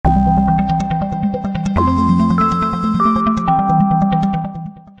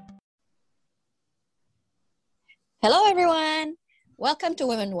Hello, everyone. Welcome to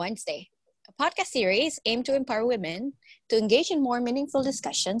Women Wednesday, a podcast series aimed to empower women to engage in more meaningful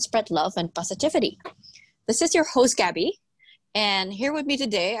discussions, spread love, and positivity. This is your host, Gabby. And here with me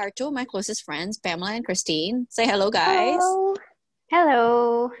today are two of my closest friends, Pamela and Christine. Say hello, guys. Hello.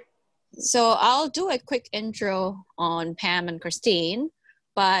 Hello. So I'll do a quick intro on Pam and Christine.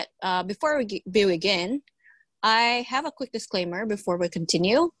 But before we begin, I have a quick disclaimer before we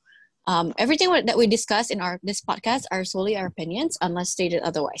continue. Everything that we discuss in this podcast are solely our opinions unless stated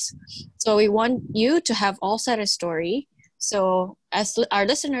otherwise. So we want you to have all set a story. So as our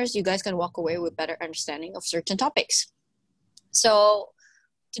listeners, you guys can walk away with better understanding of certain topics. So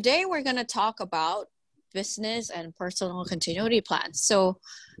today we're going to talk about business and personal continuity plans. So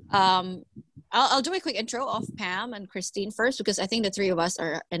I'll do a quick intro of Pam and Christine first because I think the three of us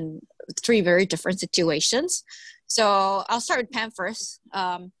are in three very different situations. So I'll start with Pam first.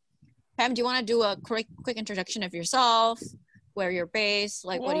 Pam, do you want to do a quick introduction of yourself, where you're based,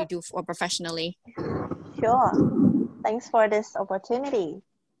 what do you do for professionally? Sure. Thanks for this opportunity.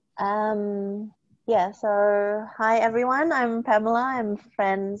 So hi everyone. I'm Pamela. I'm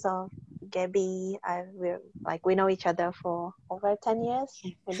friends of Gabby. We know each other for over 10 years,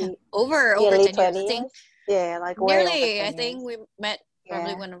 maybe over 10 years. I think. Yeah, nearly. I think we met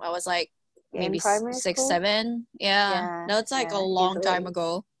probably when I was maybe 6, school? 7. Yeah. No, it's a long time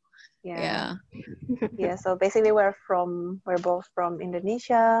ago. Yeah. So basically we're both from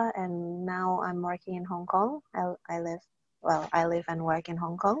Indonesia, and now I'm working in Hong Kong. I live and work in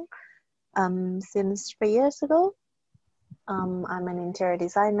Hong Kong since 3 years ago. I'm an interior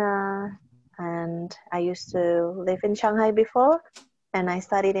designer, and I used to live in Shanghai before, and I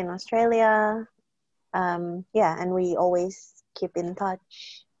studied in Australia. And we always keep in touch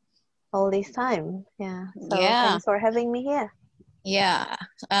all this time. Thanks for having me here. Yeah,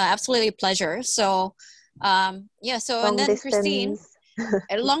 absolutely pleasure. So, and then Christine,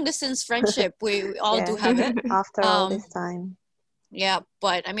 a long distance friendship, we all do have it. After all this time. Yeah,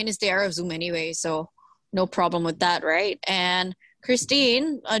 but I mean, it's the era of Zoom anyway, so no problem with that, right? And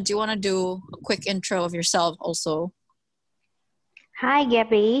Christine, do you want to do a quick intro of yourself also? Hi,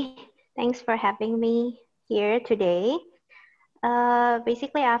 Gabby. Thanks for having me here today.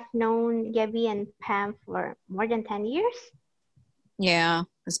 Basically, I've known Gabby and Pam for more than 10 years. Yeah,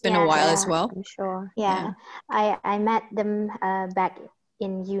 it's been a while as well. I'm sure. Yeah. I met them back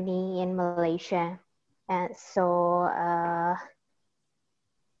in uni in Malaysia. And so,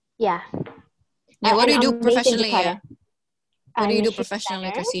 Yeah, what do you do professionally? What do you do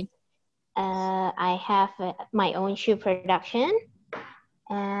professionally, Christine? I have my own shoe production.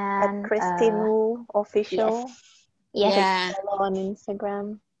 And at Christine Wu official. Yes. Follow on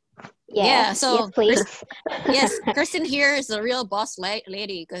Instagram. So please. Kristen here is the real boss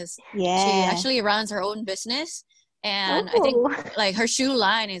lady because she actually runs her own business, and I think her shoe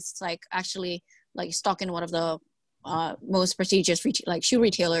line is actually stock in one of the most prestigious shoe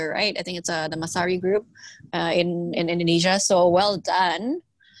retailer, right? I think it's the Masari Group in Indonesia. So well done.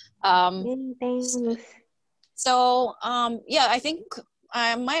 Thanks. So I think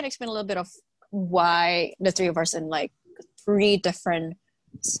I might explain a little bit of why the three of us in three different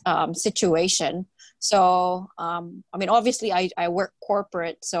situation. So I mean, obviously I work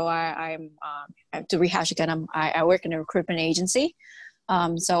corporate, so I'm to rehash again, I work in a recruitment agency.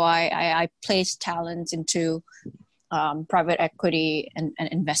 So I place talent into private equity and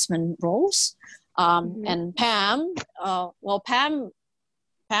investment roles. And Pam, Pam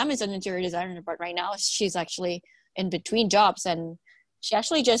is an interior designer, but right now she's actually in between jobs, and she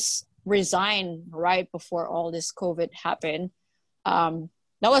actually just resigned right before all this COVID happened.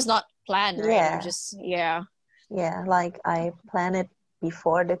 That was not planned, right? I planned it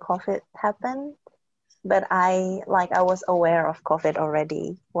before the COVID happened, but I was aware of COVID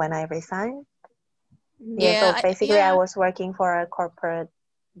already when I resigned. So basically I was working for a corporate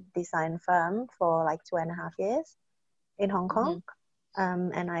design firm for 2.5 years in Hong Kong.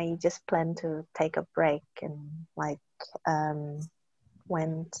 And I just planned to take a break and went on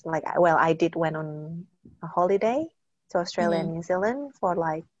a holiday to Australia and New Zealand for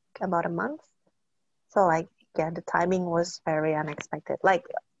about a month. So the timing was very unexpected.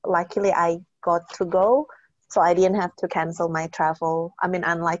 Luckily I got to go, so I didn't have to cancel my travel. I mean,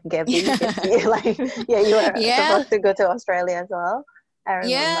 unlike Gabby, you can see you were supposed to go to Australia as well. I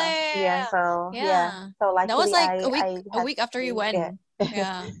remember. So luckily that was a week after you went.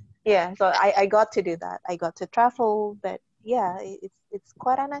 So I got to do that. I got to travel, but it's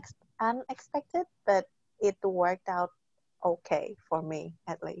quite unexpected, but it worked out okay for me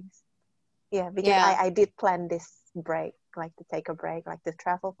at least. Because I did plan this break, to take a break, to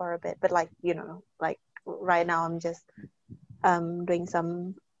travel for a bit, but right now I'm just doing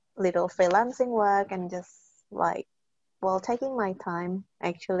some little freelancing work and just like, well, taking my time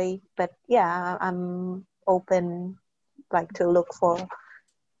actually. But yeah, I'm open like to look for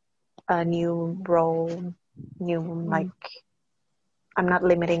a new role, new like, I'm not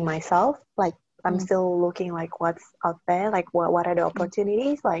limiting myself. Like I'm still looking like what's out there, like what are the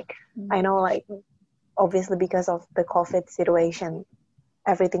opportunities. Like I know like obviously because of the COVID situation,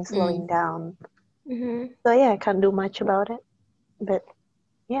 everything's slowing down. So yeah, I can't do much about it. But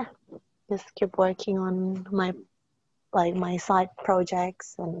yeah, just keep working on my side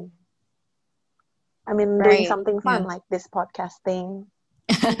projects, and I mean doing something fun like this podcasting,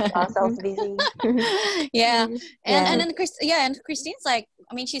 keep ourselves busy. Yeah. And Yeah. then and Christine's like,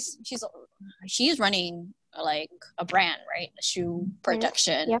 I mean, she's running like a brand, right? A shoe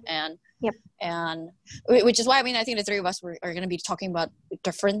production. Yep. And which is why, I mean, I think the three of us are going to be talking about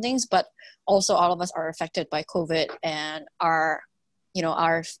different things, but also all of us are affected by COVID, and our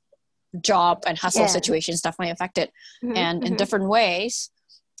job and hustle situations definitely affected and in different ways.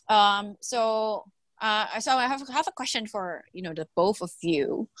 So I have a question for the both of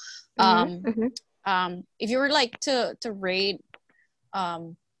you. If you were like to rate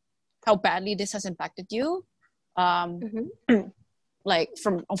how badly this has impacted you, like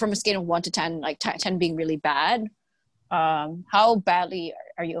from a scale of 1 to 10, like 10 being really bad, how badly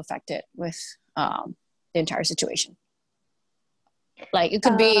are you affected with the entire situation? Like it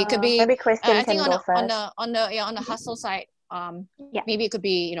could be maybe Christine I think can go first. on the hustle side, maybe it could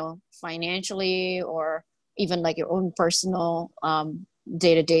be financially, or even like your own personal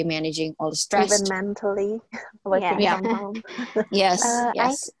day-to-day managing all the stress, even mentally working from home. Yes.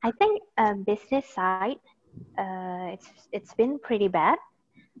 I think business side, it's been pretty bad.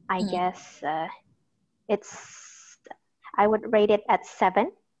 I guess I would rate it at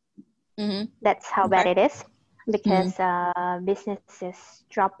 7. That's how bad it is, because business is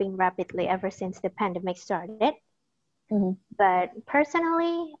dropping rapidly ever since the pandemic started. But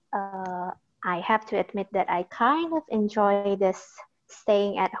personally, I have to admit that I kind of enjoy this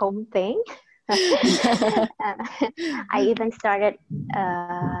staying at home thing. I even started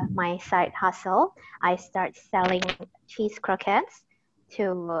my side hustle. I start selling cheese croquettes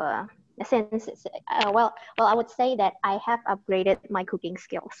to since well, I would say that I have upgraded my cooking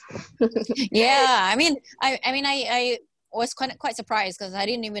skills. Yeah, I mean I was quite surprised, because I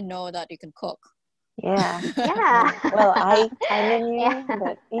didn't even know that you can cook. Yeah. Well, I kind of knew,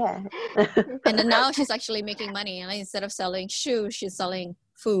 but yeah. And then now she's actually making money, and instead of selling shoes, she's selling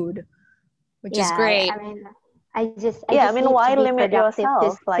food, which is great. I mean, I just I mean, need why to be limit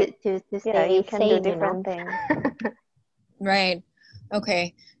yourself? to stay you can sane, do different things. Right.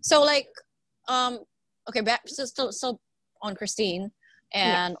 Okay. So like, okay, back so on Christine,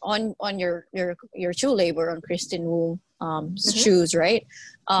 and on your shoe labor on Christine Wu shoes, right?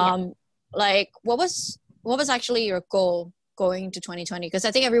 Like what was actually your goal going to 2020? Because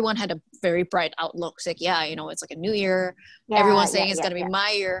I think everyone had a very bright outlook. It's like, it's like a new year. Everyone's saying it's gonna be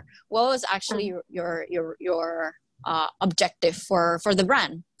my year. What was actually your objective for the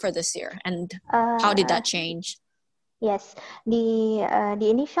brand for this year, and how did that change? Yes, the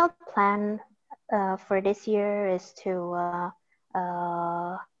initial plan for this year is to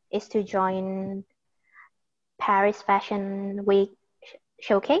join Paris Fashion Week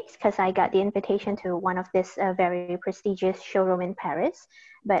showcase, because I got the invitation to one of this very prestigious showroom in Paris,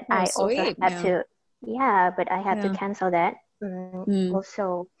 but I also had to to cancel that.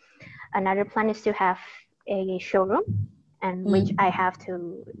 Also, another plan is to have a showroom, and which I have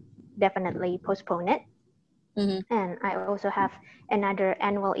to definitely postpone it. And I also have another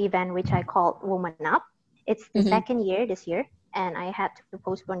annual event which I call Woman Up. It's the second year this year, and I had to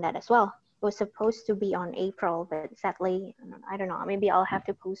postpone that as well. It was supposed to be on April, but sadly, I don't know, maybe I'll have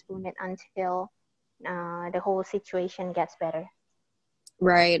to postpone it until the whole situation gets better.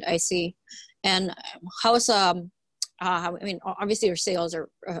 Right, I see. And how's I mean, obviously your sales are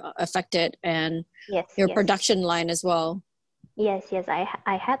affected, and your production line as well. Yes, I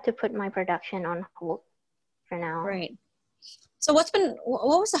had to put my production on hold for now. Right. So what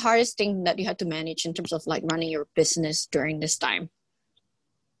was the hardest thing that you had to manage in terms of like running your business during this time?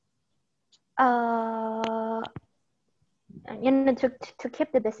 To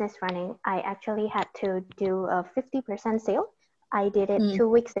keep the business running, I actually had to do a 50% sale. I did it 2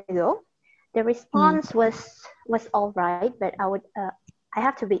 weeks ago. The response was all right, but I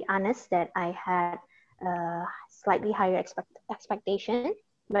have to be honest that I had slightly higher expectation.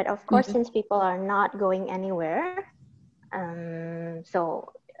 But of course, since people are not going anywhere,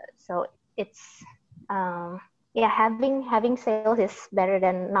 so it's having sales is better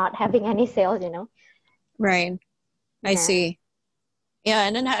than not having any sales, Right. I Yeah. see. Yeah,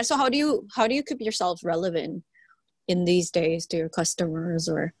 and then so how do you keep yourself relevant in these days to your customers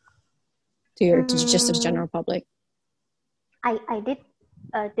or just to the general public? I did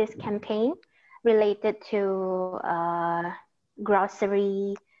this campaign related to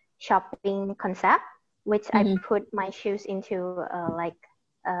grocery shopping concept, which I put my shoes into like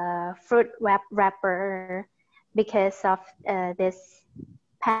fruit wrapper because of this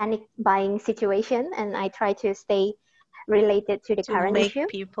panic buying situation, and I try to stay related to the To current make issue.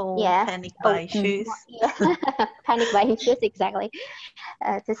 people Yeah. panic buy shoes. Yeah. Panic buying shoes, exactly.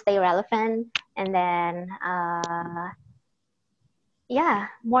 To stay relevant, and then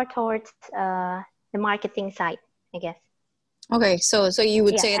more towards the marketing side, I guess. Okay, so you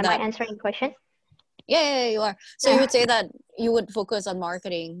would say Am that I answering question? yeah, you are. So you would say that you would focus on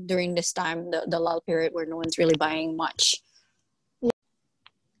marketing during this time, the lull period where no one's really buying much.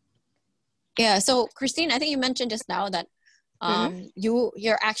 Yeah. So Christine, I think you mentioned just now that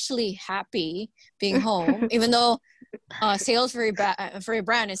you're actually happy being home, even though sales for your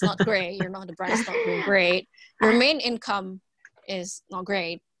brand is not great. The brand is not doing great. Your main income is not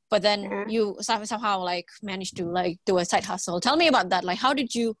great, but then you somehow like managed to like do a side hustle. Tell me about that. Like, how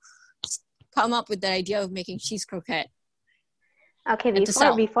did you come up with the idea of making cheese croquette? Okay,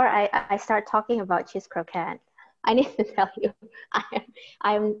 before I start talking about cheese croquette, I need to tell you,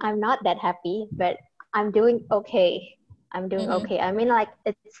 I'm not that happy, but I'm doing okay. I'm doing okay. I mean, like,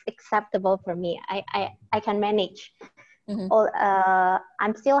 it's acceptable for me. I can manage.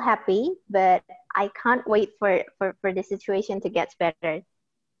 I'm still happy, but I can't wait for the situation to get better.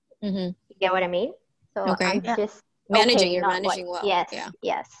 You get what I mean? So I'm just managing. Okay, you're managing well. Yes. Yeah.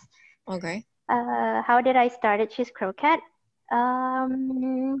 Yes. Okay. How did I start cheese croquette? I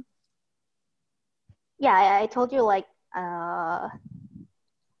told you, like, I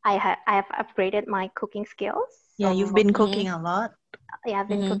have upgraded my cooking skills. Yeah, you've been cooking a lot. Yeah, I've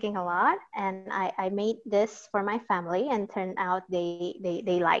been cooking a lot, and I made this for my family, and turned out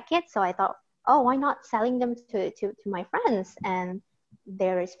they like it. So I thought, oh, why not selling them to my friends? And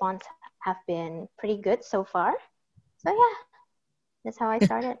their response have been pretty good so far. So yeah, that's how I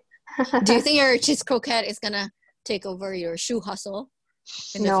started. Do you think your cheese croquette is gonna take over your shoe hustle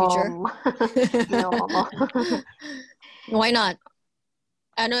in the future? No. Why not?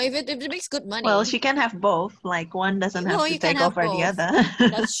 I know if it makes good money. Well, she can have both. Like, one doesn't have to take over the other.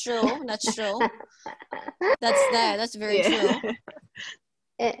 That's true. That's very true.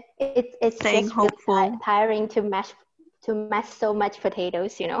 It's staying just hopeful. Tiring to mash so much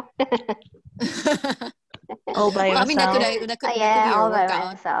potatoes, you know. All by yourself. I mean, that could be your all workout. by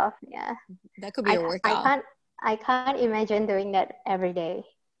myself. Yeah, that could be your workout. I can't imagine doing that every day.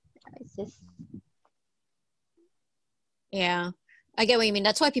 It's just I get what you mean.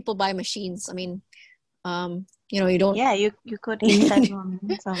 That's why people buy machines. I mean, you don't. Yeah, you could invest on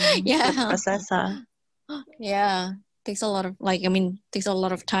some processor. Yeah, takes a lot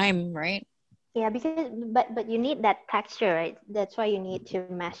of time, right? Yeah, because but you need that texture, right? That's why you need to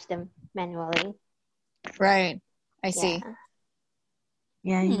mash them manually. Right. I see.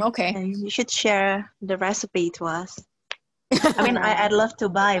 Yeah. Okay. You should share the recipe to us. I mean, I'd love to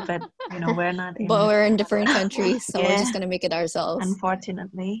buy, but we're not. But we're in different countries, so we're just gonna make it ourselves.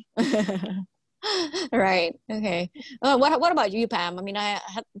 Unfortunately. Right. Okay. What about you, Pam? I mean, I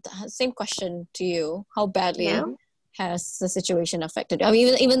had the same question to you. How badly has the situation affected you? I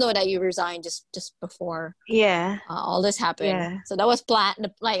mean, even though that you resigned just before all this happened, so that was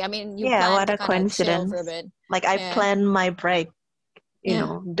planned. Like, I mean, you planned what to a kind of chill coincidence. for a bit. Like, I planned my break,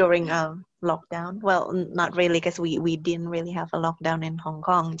 during a lockdown. Well, not really, because we didn't really have a lockdown in Hong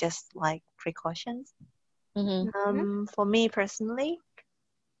Kong, just like precautions. For me personally,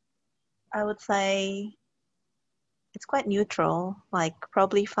 I would say it's quite neutral, like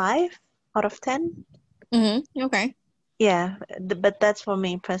probably 5 out of 10. Okay. Yeah, but that's for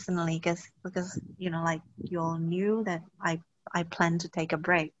me personally, because like, you all knew that I plan to take a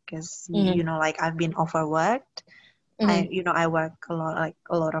break, because like, I've been overworked. I work a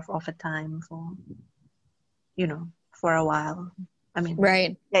lot of overtime for a while. I mean,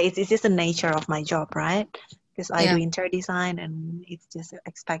 right. Yeah, it's just the nature of my job, right? Because I do interior design, and it's just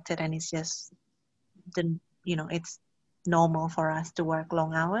expected, and it's just it's normal for us to work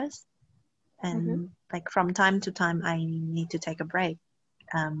long hours. And like, from time to time, I need to take a break.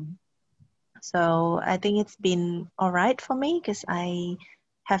 So I think it's been all right for me, because I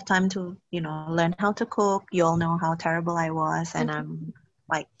have time to learn how to cook. You all know how terrible I was, and I'm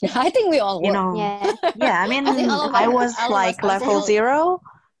like, I think we all were. I mean, I was like level 0.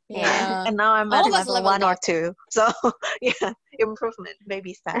 Yeah. And now I'm All at of us level 1 leveled or up. 2. So yeah, improvement,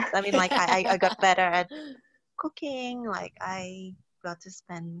 baby steps. I mean, like I got better at cooking. Like I got to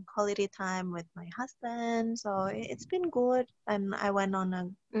spend quality time with my husband. So it's been good. And I went on a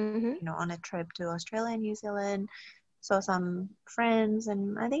Mm-hmm. on a trip to Australia and New Zealand, saw some friends,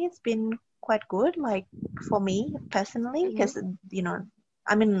 and I think it's been quite good, like for me personally, because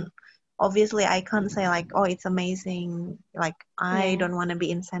I mean, obviously I can't say like, oh, it's amazing. Like I don't want to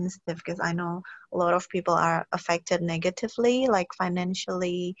be insensitive because I know a lot of people are affected negatively, like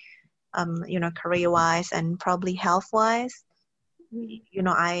financially, career wise and probably health wise.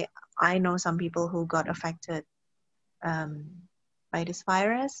 I know some people who got affected um, by this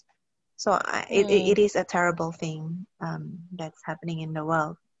virus. So it is a terrible thing that's happening in the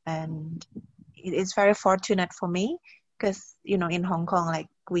world, and it is very fortunate for me because in Hong Kong, like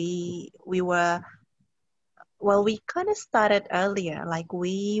we were we kind of started earlier, like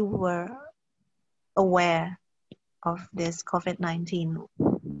we were aware of this COVID-19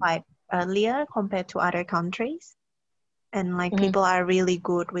 quite earlier compared to other countries, and like people are really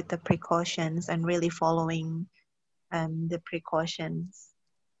good with the precautions and really following the precautions.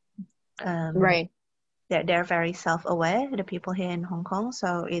 Right. They're very self-aware, the people here in Hong Kong,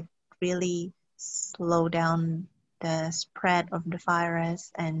 so it really slowed down the spread of the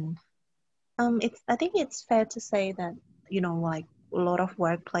virus. And I think it's fair to say that like a lot of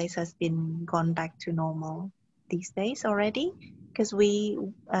workplace has been gone back to normal these days already, because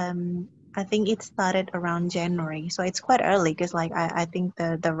I think it started around January, so it's quite early because like I think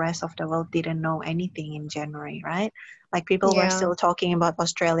the rest of the world didn't know anything in January, right? Like people were still talking about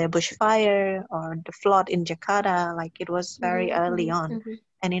Australia bushfire or the flood in Jakarta, like it was very early on.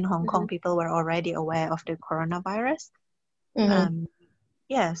 And in Hong Kong, people were already aware of the coronavirus.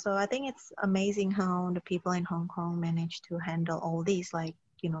 So I think it's amazing how the people in Hong Kong managed to handle all these, like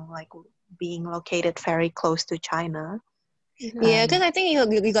like being located very close to China. Yeah, because I think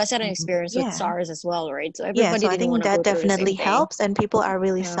you guys had an experience with SARS as well, right? So everybody so I didn't think want to that go through the definitely same thing. helps, and people are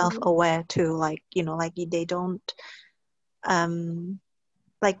really self-aware too. Like like they don't,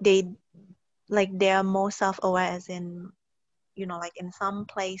 like they are more self-aware, as in like in some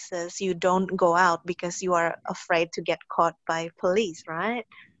places you don't go out because you are afraid to get caught by police, right?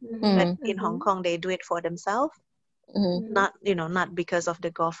 But in Hong Kong they do it for themselves, not not because of the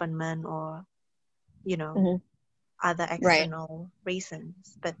government or other external reasons,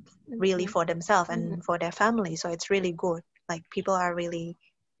 but really for themselves and for their family. So it's really good. Like people are really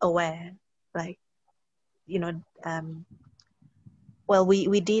aware. Like well,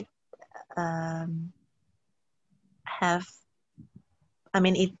 we did have. I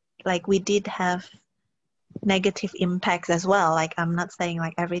mean, it like we did have negative impacts as well. Like I'm not saying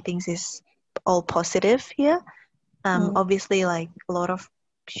like everything is all positive here. Obviously, like a lot of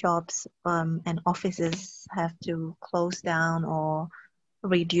shops and offices have to close down or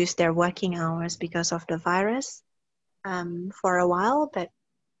reduce their working hours because of the virus for a while, but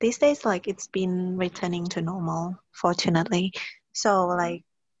these days like it's been returning to normal, fortunately. So like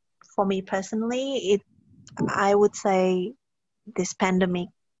for me personally, I would say this pandemic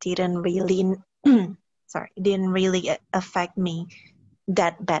didn't really didn't really affect me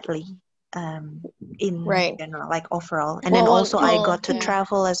that badly in general, like overall. And then also I got to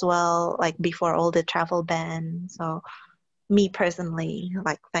travel as well, like before all the travel ban. So me personally,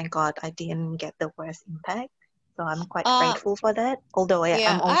 like thank God I didn't get the worst impact. So I'm quite grateful for that. Although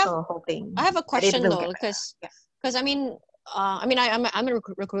I'm also hoping I have a that it question will though, get better. because I'm a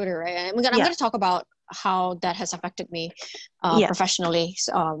recruiter, right? I'm gonna talk about how that has affected me professionally.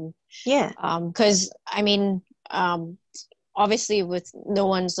 Because obviously with no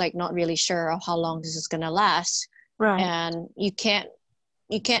one's like not really sure of how long this is gonna last, Right. and you can't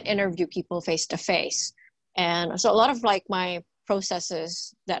interview people face to face, and so a lot of like my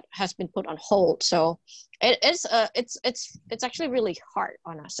processes that has been put on hold. So it's actually really hard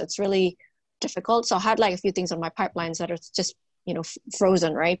on us. It's really difficult. So I had like a few things on my pipelines that are just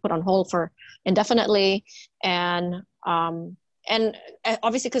frozen, right, put on hold for indefinitely. And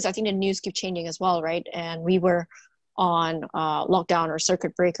obviously because I think the news keep changing as well, right? And we were on lockdown or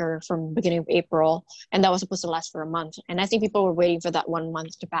circuit breaker from beginning of April, and that was supposed to last for a month, and I think people were waiting for that 1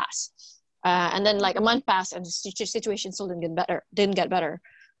 month to pass, and then like a month passed and the situation still didn't get better.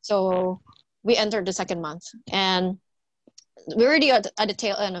 So we entered the second month, and we're already at the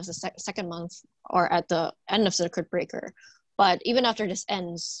tail end of the second month, or at the end of circuit breaker. But even after this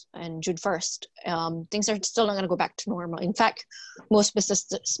ends on June 1st, things are still not going to go back to normal. In fact, most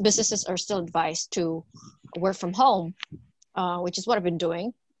businesses are still advised to work from home, which is what I've been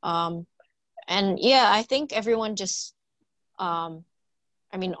doing. And yeah, I think everyone just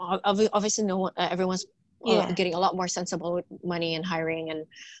I mean, obviously, no one, everyone's getting a lot more sensible with money and hiring, and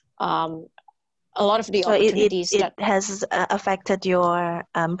a lot of the opportunities it has affected your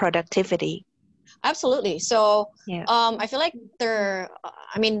productivity. Absolutely. So I feel like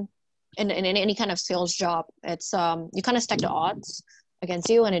I mean, in any kind of sales job, it's you kind of stack the odds against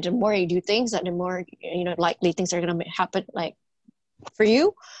you, and the more you do things, the more likely things are going to happen like for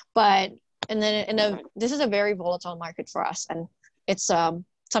you. But and then this is a very volatile market for us, and it's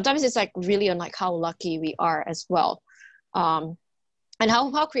sometimes it's like really on like how lucky we are as well, and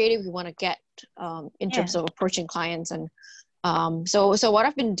how creative we want to get in terms of approaching clients. And so what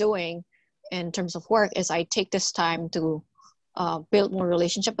I've been doing in terms of work is I take this time to build more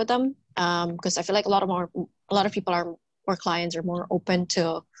relationship with them, because I feel like a lot of people are more clients are more open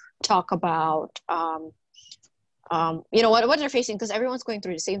to talk about what they're facing, because everyone's going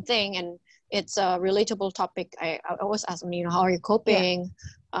through the same thing, and it's a relatable topic. I always ask them, how are you coping?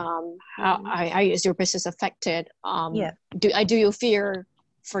 How is your business affected? Do you fear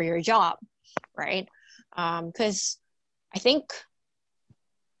for your job, right? Because I think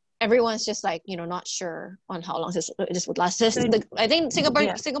everyone's just like not sure on how long this would last. I think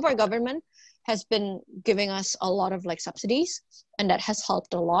Singapore government has been giving us a lot of like subsidies, and that has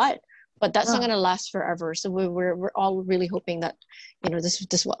helped a lot. But that's not going to last forever. So we're all really hoping that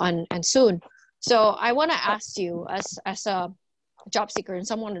this will end soon. So I want to ask you, as a job seeker and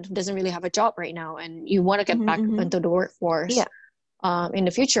someone who doesn't really have a job right now, and you want to get back into the workforce in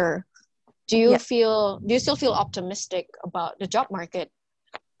the future, do you still feel optimistic about the job market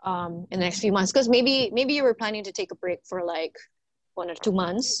in the next few months? Because maybe you were planning to take a break for like 1 or 2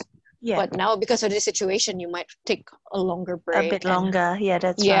 months. But now because of this situation, you might take a longer break. A bit longer. Yeah,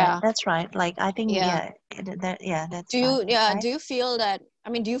 that's right. That's right. Like I think that's right. Do you feel that? I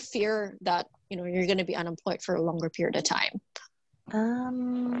mean, do you fear that you're going to be unemployed for a longer period of time?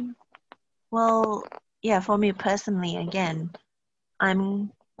 Well, for me personally, again,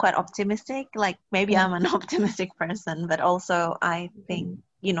 I'm quite optimistic. Like maybe I'm an optimistic person, but also I think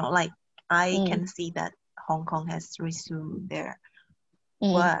like I can see that Hong Kong has resumed their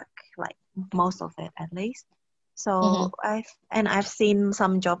work, like most of it at least. So I've seen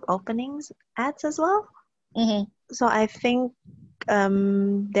some job openings ads as well. So I think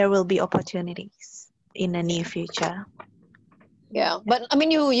there will be opportunities in the near future. Yeah, but I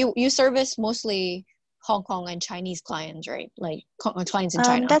mean, you service mostly Hong Kong and Chinese clients, right? Like clients in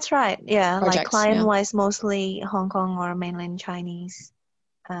China. That's right. Yeah, projects, like client-wise, mostly Hong Kong or mainland Chinese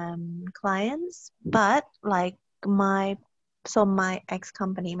clients. But like my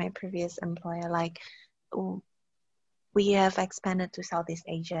ex-company, my previous employer, like we have expanded to Southeast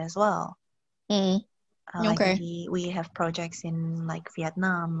Asia as well. Like we have projects in like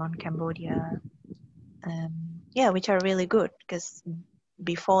Vietnam, on Cambodia, which are really good, because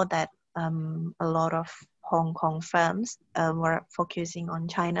before that a lot of Hong Kong firms were focusing on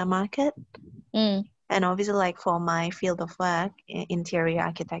China market. And obviously, like for my field of work, interior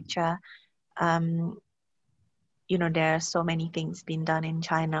architecture, there are so many things being done in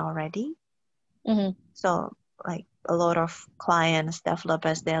China already. So like a lot of clients,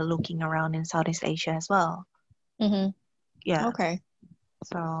 developers, they're looking around in Southeast Asia as well. Yeah. Okay.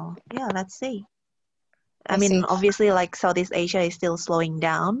 So let's see. I mean, obviously, like Southeast Asia is still slowing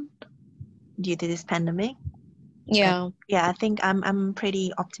down due to this pandemic. But, I think I'm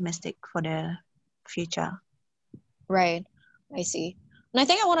pretty optimistic for the future. Right. I see. And I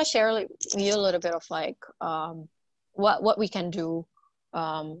think I want to share with you a little bit of like what we can do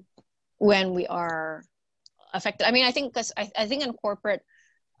when we are affected. I mean, I think because I think in corporate,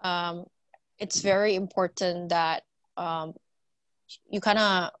 it's very important that you kind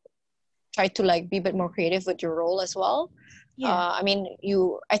of try to like be a bit more creative with your role as well. I mean,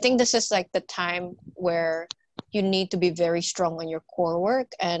 I think this is like the time where you need to be very strong on your core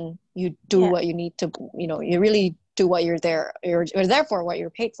work, and you do what you need to, you really do what you're there for, what you're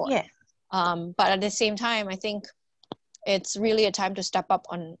paid for. But at the same time, I think it's really a time to step up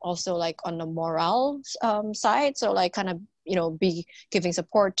on also like on the morale side. So like kind of, be giving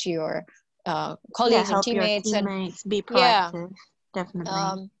support to your colleagues and teammates, and be proactive.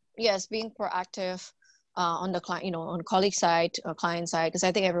 Definitely. Yes, being proactive on the client, on colleague side, client side, because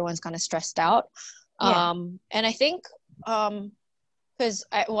I think everyone's kind of stressed out. And I think because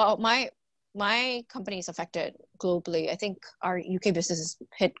my company is affected globally. I think our UK business is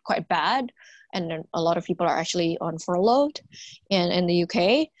hit quite bad, and a lot of people are actually on furlough in the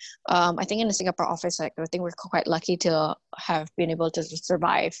UK. I think in the Singapore office, like I think we're quite lucky to have been able to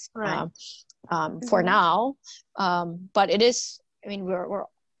survive for now. But it is, I mean,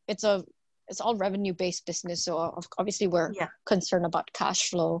 it's it's all revenue based business, so obviously we're concerned about cash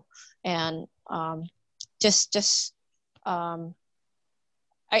flow and I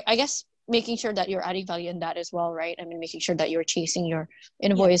guess making sure that you're adding value in that as well, right? I mean, making sure that you're chasing your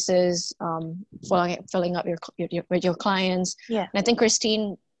invoices, filling up with your clients. Yeah. And I think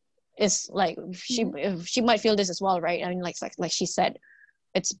Christine is like, she might feel this as well, right? I mean, like she said,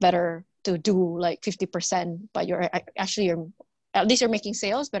 it's better to do like 50%, but you're at least you're making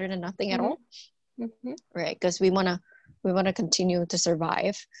sales, better than nothing at all, right? Because we wanna continue to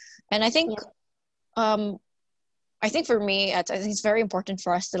survive, and I think for me, I think it's very important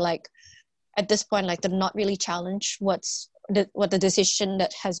for us to like, at this point, like to not really challenge what the decision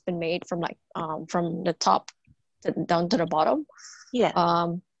that has been made from like from the top down to the bottom.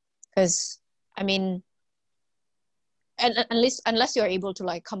 Because I mean, and unless you're able to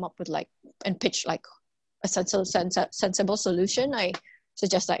like come up with like and pitch like a sensible solution, I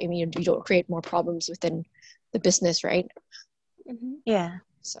suggest that, I mean, you don't create more problems within the business, right?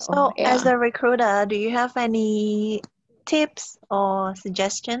 So as a recruiter, do you have any tips or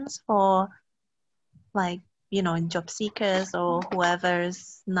suggestions for like, you know, job seekers or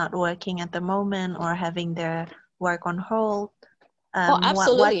whoever's not working at the moment or having their work on hold?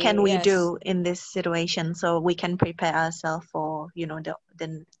 What can we do in this situation so we can prepare ourselves for, you know, the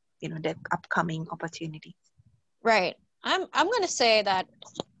upcoming opportunities? Right. I'm going to say that,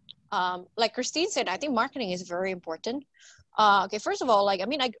 like Christine said, I think marketing is very important. Okay, first of all, like, I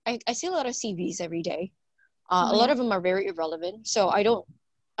mean, I see a lot of CVs every day. A lot of them are very irrelevant. So I don't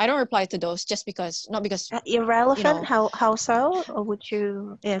reply to those just because, not because irrelevant. You know, how so? Or would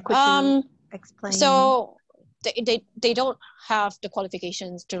you? Yeah, could you explain? So they don't have the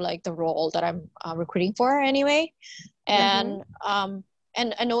qualifications to like the role that I'm recruiting for anyway, and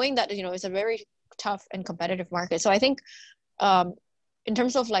and knowing that, you know, it's a very tough and competitive market. So I think in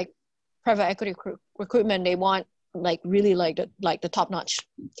terms of like private equity recruitment, they want like really like the top-notch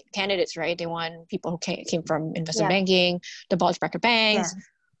candidates, right? They want people who came from investment banking, the bulge bracket banks,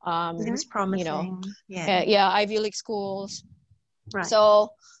 seems promising. You know, Ivy League schools. Right.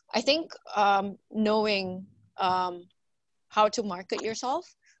 So I think knowing how to market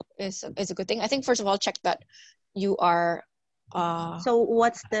yourself is a good thing. I think first of all, check that you are. So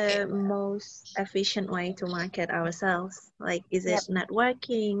what's the most efficient way to market ourselves? Like, is it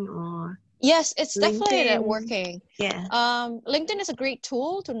networking or? Yes, it's LinkedIn? definitely networking. Yeah. LinkedIn is a great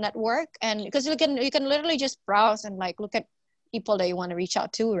tool to network, and because you can literally just browse and like look at people that you want to reach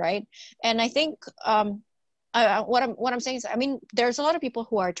out to, right? And I think what I'm saying is, I mean, there's a lot of people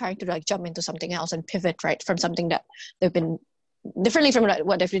who are trying to like jump into something else and pivot, right, from something that they've been differently from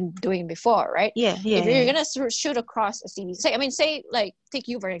what they've been doing before, right? If you're gonna shoot across a CV, say like, take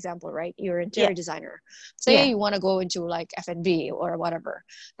you for example, right? You're an interior designer. Say you want to go into like F&B or whatever.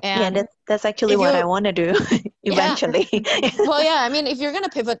 And that's actually what I want to do eventually. Well, I mean, if you're gonna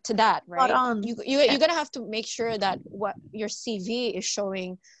pivot to that, right? You're gonna have to make sure that what your CV is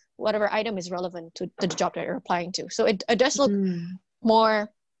showing, whatever item is relevant to the job that you're applying to. So it does look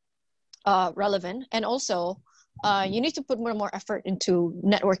more relevant, and also you need to put more and more effort into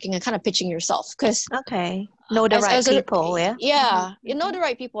networking and kind of pitching yourself, because know the right people. You know the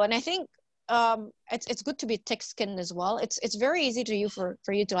right people. And I think it's good to be thick-skinned as well. It's very easy for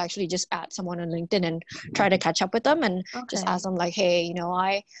you to actually just add someone on LinkedIn and try to catch up with them and just ask them like, hey, you know,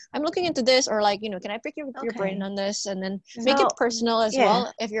 I'm looking into this, or like, you know, can I pick your brain on this? And then make it personal as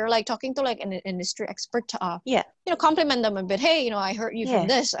well. If you're like talking to like an industry expert, you know, compliment them a bit. Hey, you know, I heard you from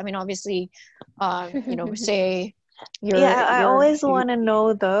this. I mean, obviously, you know, say I always want to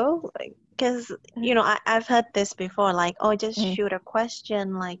know though, like, because, you know, I've heard this before, like, just shoot a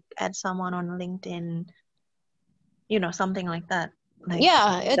question, like, add someone on LinkedIn, you know, something like that. Like,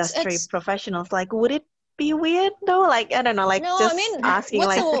 industry professionals, like, would it be weird though? Like, I don't know, like, asking,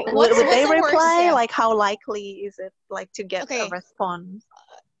 like, would they reply? Like, how likely is it, like, to get a response?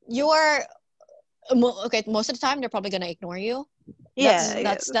 Most of the time, they're probably going to ignore you.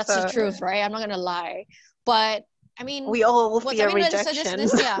 That's the truth, right? I'm not going to lie. But I mean, we all will fear rejection.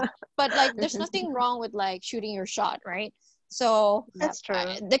 But like, there's nothing wrong with like shooting your shot, right? So that's true.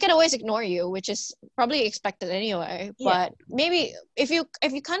 They can always ignore you, which is probably expected anyway. But maybe if you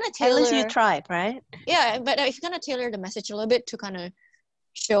kind of tailor, at least you tried, right? Yeah, but if you kind of tailor the message a little bit to kind of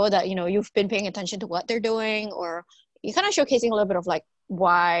show that, you know, you've been paying attention to what they're doing, or you kind of showcasing a little bit of like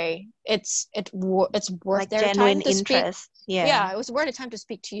why it's worth like their time to interest. Speak. Yeah, it was worth the time to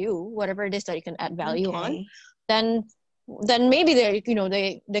speak to you, whatever it is that you can add value on. Then maybe they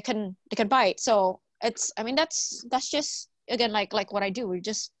can bite. So I mean that's just, again, like what I do. We're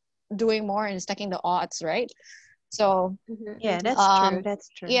just doing more and stacking the odds, right? So Yeah, that's true. That's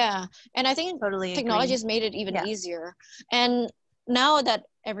true. yeah, and I think Totally technology agree. has made it even Yeah. easier. And now that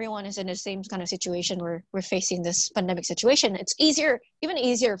everyone is in the same kind of situation where we're facing this pandemic situation, it's even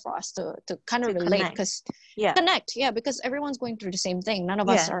easier for us to kind of To relate, connect. because Yeah. because everyone's going through the same thing. None of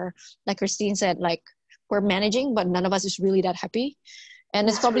us Yeah. are, like Christine said, like we're managing, but none of us is really that happy. And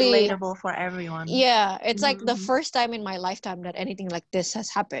it's It's probably relatable for everyone. yeah, it's like the Mhm. first time in my lifetime that anything like this has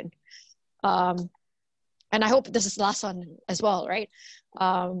happened. And I hope this is the last one as well, right?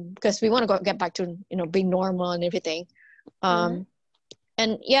 Because we want to get back to being normal and everything.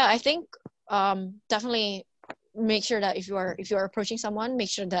 And yeah, I think definitely make sure that if you're approaching someone, make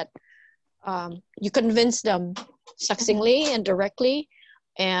sure that you convince them succinctly and directly,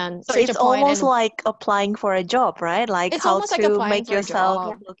 and So straight to it's the point. almost And like applying for a job, right? Like it's how almost like to applying make for a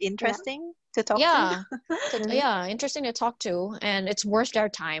yourself job. look interesting to talk Yeah. to. Yeah, interesting to talk to, and it's worth their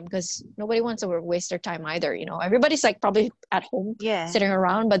time, because nobody wants to waste their time either. Everybody's like probably at home Yeah. sitting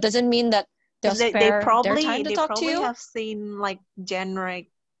around, but doesn't mean that they'll Because they spare their time to they talk to probably you. have seen like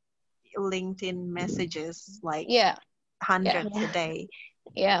generic LinkedIn messages like Yeah. hundreds a day.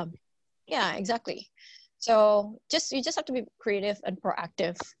 Yeah, exactly. So you just have to be creative and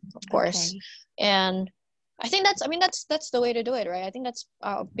proactive, of course. Okay. And I think that's the way to do it, right? I think that's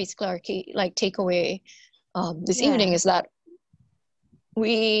basically our key takeaway this evening, is that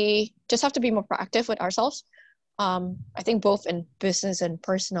we just have to be more proactive with ourselves. I think both in business and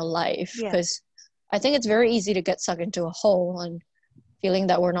personal life, because I think it's very easy to get sucked into a hole and feeling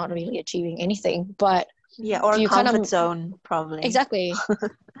that we're not really achieving anything. But or you comfort zone, probably. Exactly.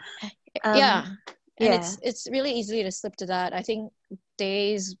 And it's really easy to slip to that. I think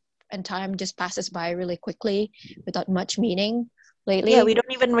days and time just passes by really quickly without much meaning lately. Yeah, we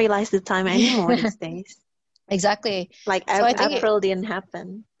don't even realize the time anymore these days. Exactly. Like so I think April didn't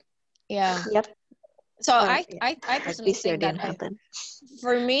happen. Yeah. Yep. So I personally this year think that didn't happen.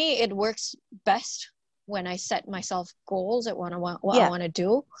 For me, it works best when I set myself goals at what I want to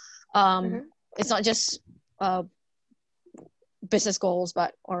do. It's not just business goals,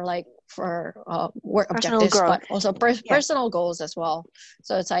 or like for work Personal objectives, growth. but also personal goals as well.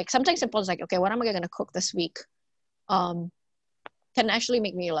 So it's like something simple is like, okay, what am I going to cook this week? Can actually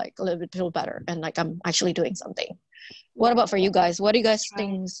make me like a little bit feel better, and like I'm actually doing something. What about for you guys? What do you guys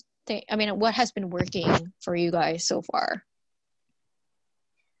think? I mean, what has been working for you guys so far?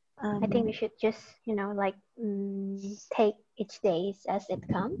 I think we should just, take each day as it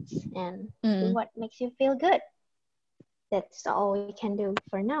comes and do what makes you feel good. That's all we can do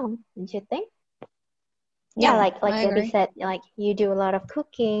for now, don't you think? Yeah, like Debbie said, like you do a lot of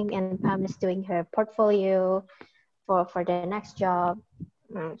cooking, and Pam is doing her portfolio for the next job.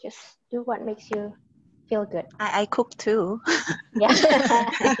 Just do what makes you feel good. I cook too. Yeah.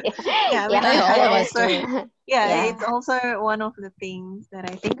 All of us do. It's also one of the things that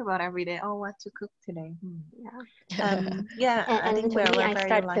I think about every day. Oh, what to cook today? I think we're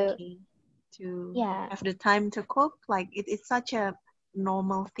very lucky to have the time to cook. Like it's such a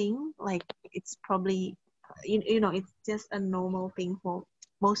normal thing. Like it's probably it's just a normal thing for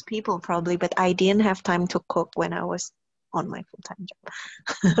most people probably, but I didn't have time to cook when I was on my full-time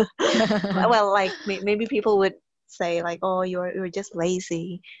job. Well, like maybe people would say like, oh, you're just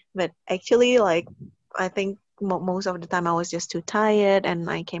lazy, but actually, like I think most of the time I was just too tired and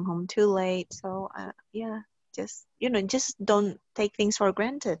I came home too late. So just don't take things for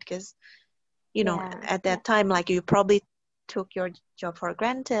granted, because at that time, like you probably took your job for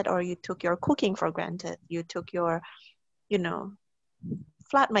granted, or you took your cooking for granted, you took your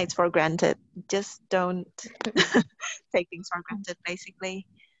flatmates for granted. Just don't take things for granted, basically.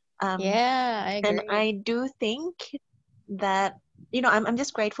 I agree. And I do think that I'm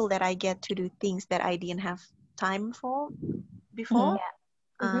just grateful that I get to do things that I didn't have time for before.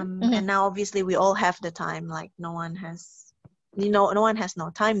 And now obviously we all have the time. Like no one has no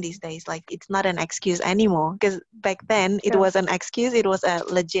time these days. Like it's not an excuse anymore, because back then it was an excuse. It was a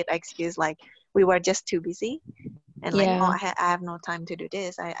legit excuse. Like we were just too busy, and like, oh, I have no time to do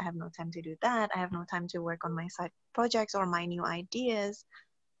this, I have no time to do that, I have no time to work on my side projects or my new ideas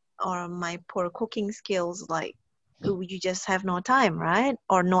or my poor cooking skills. Like you just have no time, right?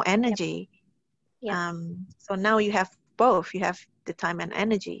 Or no energy. So now you have both. You have the time and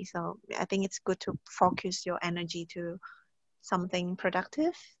energy. So I think it's good to focus your energy to something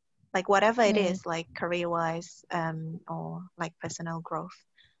productive, like whatever it is, like career-wise, or like personal growth.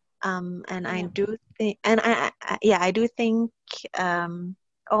 And I do think, and I do think,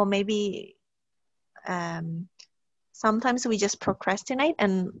 maybe sometimes we just procrastinate,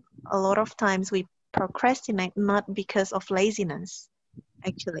 and a lot of times we procrastinate not because of laziness.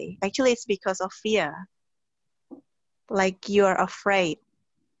 Actually it's because of fear. like you're afraid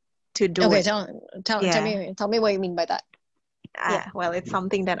to do Okay, it. tell me what you mean by that. Well, it's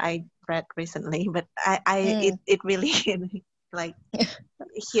something that I read recently, but it really like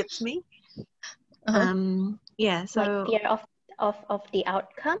hits me. Yeah, so like fear of the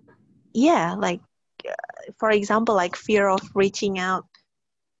outcome. Yeah, like for example, like fear of reaching out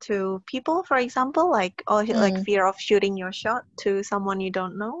to people, for example, like like fear of shooting your shot to someone you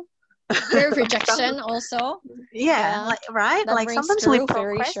don't know. Fear of rejection also. Yeah, like, right? That Like rings sometimes true, we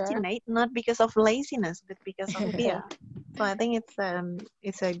very sure. procrastinate not because of laziness, but because of fear. So I think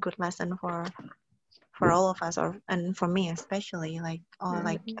it's a good lesson for all of us, and for me especially, like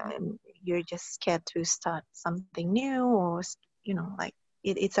you're just scared to start something new, or you know, like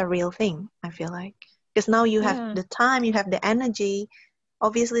it's a real thing. I feel like because now you have the time, you have the energy.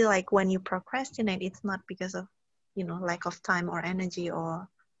 Obviously, like when you procrastinate, it's not because of, you know, lack of time or energy or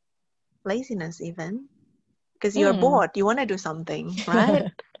laziness even, because you're bored, you want to do something,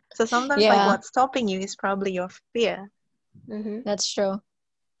 right? So sometimes like what's stopping you is probably your fear. That's true.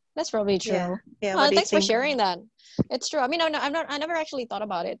 That's probably true. Yeah. Well, thanks for sharing that. It's true. I mean, I never actually thought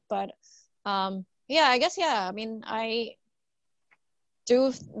about it, but yeah, I guess, yeah. I mean, I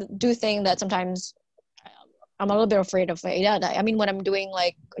do think that sometimes I'm a little bit afraid of it. Yeah, I mean, when I'm doing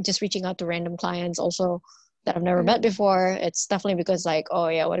like just reaching out to random clients also that I've never met before, it's definitely because like, oh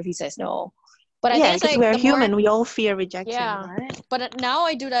yeah, what if he says no? But I think it's because like we're human, we all fear rejection, right? But now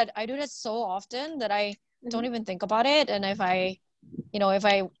I do that so often that I don't even think about it. And if I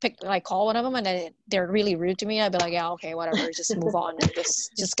call one of them and they're really rude to me, I'd be like, yeah, okay, whatever, just move on and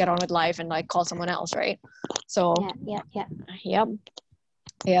just get on with life and like call someone else, right? So yeah,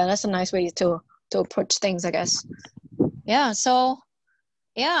 that's a nice way to approach things, I guess. Yeah. So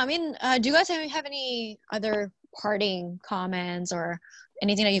yeah, I mean, do you guys have any other parting comments or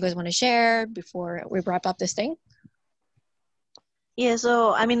anything that you guys want to share before we wrap up this thing? Yeah,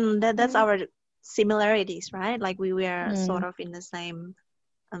 so I mean that's our similarities, right? Like we were sort of in the same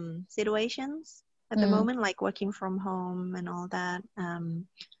situations at the moment, like working from home and all that.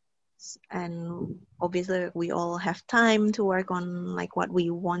 And obviously we all have time to work on like what we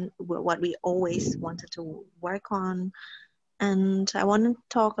always wanted to work on. And I want to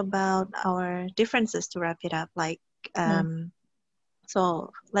talk about our differences to wrap it up. Like,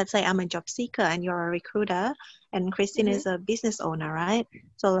 so let's say I'm a job seeker and you're a recruiter, and Christine is a business owner, right?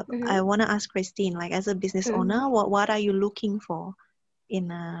 So I want to ask Christine, like as a business owner, what are you looking for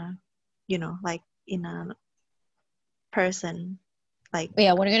in a, you know, like in a person? Like,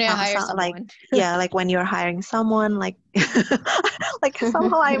 yeah, when you're gonna hire someone, like like when you're hiring someone, like like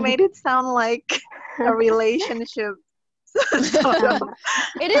somehow I made it sound like a relationship.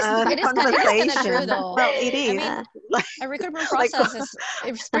 It is kind of true though. Well, it is. I mean, a recruitment process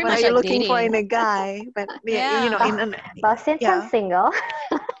is pretty much what are you like looking dating. for in a guy? But you know, well, since I'm single.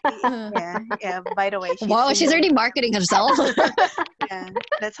 yeah. By the way, she's already marketing herself. Yeah,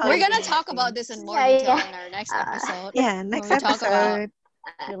 that's how we're gonna talk about this in more detail in our next episode. Next episode. Talk about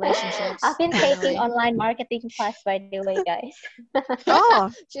relationships. I've been taking online marketing class, by the way, guys.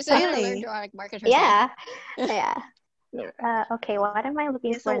 Oh, she's really learned to like market herself. Yeah. Okay, what am I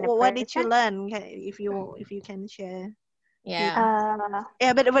looking for? So what did you learn? If you can share. Yeah.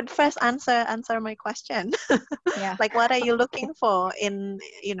 But first answer my question. Yeah. Like what are you looking for in,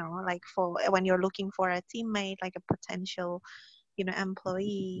 you know, like for when you're looking for a teammate, like a potential, you know,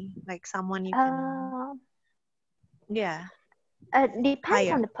 employee, like someone you can depends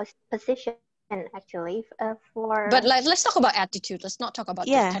hire. on the position actually. But like, let's talk about attitude. Let's not talk about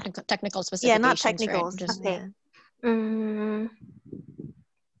the technical specifications. Yeah, not technicals. Right? Okay.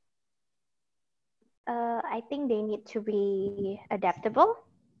 I think they need to be adaptable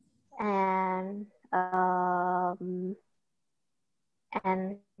and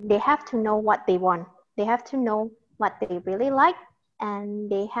they have to know what they want. They have to know what they really like, and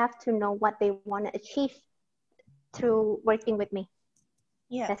they have to know what they want to achieve through working with me.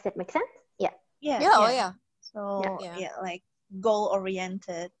 Yeah. Does it make sense? Yeah. So like goal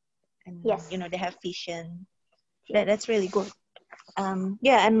oriented, and you know, they have vision. That's really good. And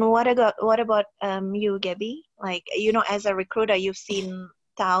what about you, Gabby? Like, you know, as a recruiter, you've seen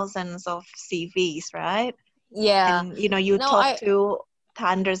thousands of CVs, right? Yeah. And you know, you talk to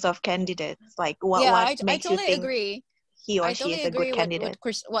hundreds of candidates. Like, what makes you think agree. he or she is a good candidate?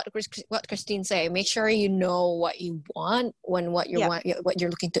 What Christine say. Make sure you know what you want what you're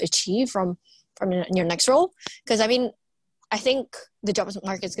looking to achieve from your next role. Because I mean, I think the job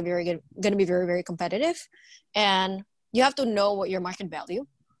market is going to be very, very competitive, and you have to know what your market value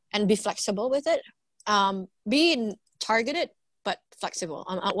and be flexible with it. Be targeted but flexible.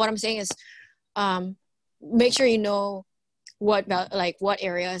 What I'm saying is, make sure you know what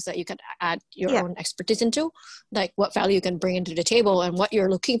areas that you can add your own expertise into, like what value you can bring into the table and what you're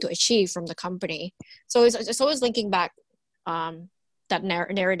looking to achieve from the company. So it's always linking back that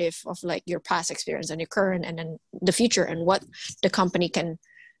narrative of like your past experience and your current and then the future and what the company can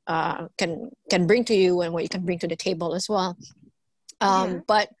bring to you and what you can bring to the table as well.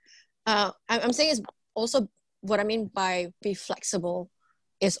 But I'm saying is also what I mean by be flexible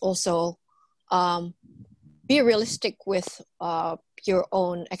is also be realistic with your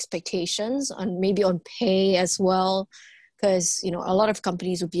own expectations and maybe on pay as well, because you know a lot of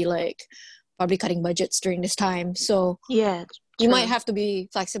companies would be like probably cutting budgets during this time, so you might have to be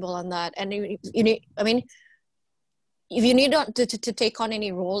flexible on that. And you need, I mean, if you need to take on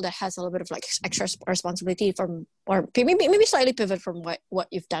any role that has a little bit of like extra responsibility from, or maybe slightly pivot from what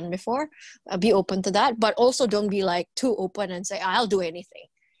you've done before, be open to that, but also don't be like too open and say I'll do anything,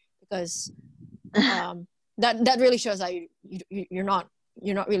 because that really shows that you're not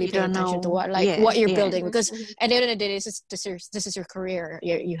really paying attention to what you're building, because at the end of the day this is your career.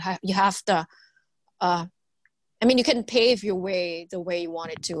 You have to I mean, you can pave your way the way you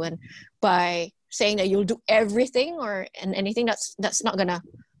want it to, and by saying that you'll do everything and anything that's not gonna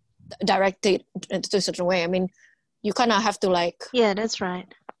direct it to a certain way. I mean, you kind of have to like that's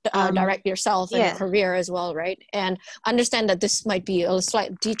right, direct yourself and your career as well, right? And understand that this might be a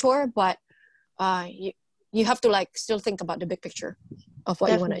slight detour, but you have to like still think about the big picture of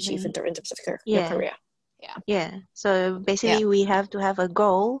what you want to achieve in terms of your career. So basically we have to have a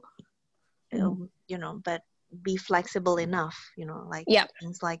goal, you know, but be flexible enough, you know, like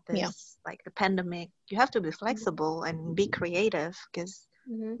things like this, like the pandemic, you have to be flexible and be creative, because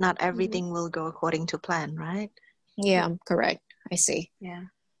not everything will go according to plan, right? Correct. I see. Okay.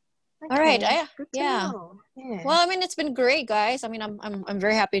 All right. Well, I mean, it's been great, guys. I mean, I'm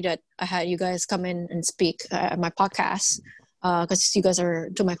very happy that I had you guys come in and speak at my podcast, because you guys are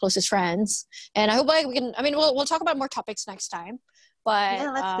two of my closest friends, and I hope like we can. I mean, we'll talk about more topics next time, but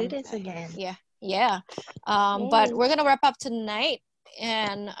let's do this again. But we're gonna wrap up tonight,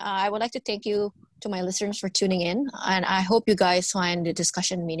 and I would like to thank you to my listeners for tuning in, and I hope you guys find the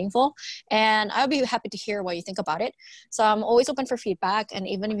discussion meaningful, and I'll be happy to hear what you think about it. So I'm always open for feedback, and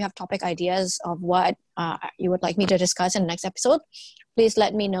even if you have topic ideas of what you would like me to discuss in the next episode, please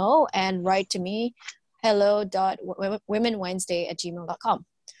let me know and write to me hello.womenwednesday@gmail.com.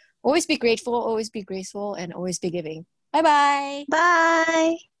 Always be grateful, always be graceful, and always be giving. Bye-bye.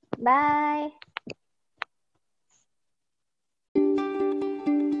 Bye. Bye.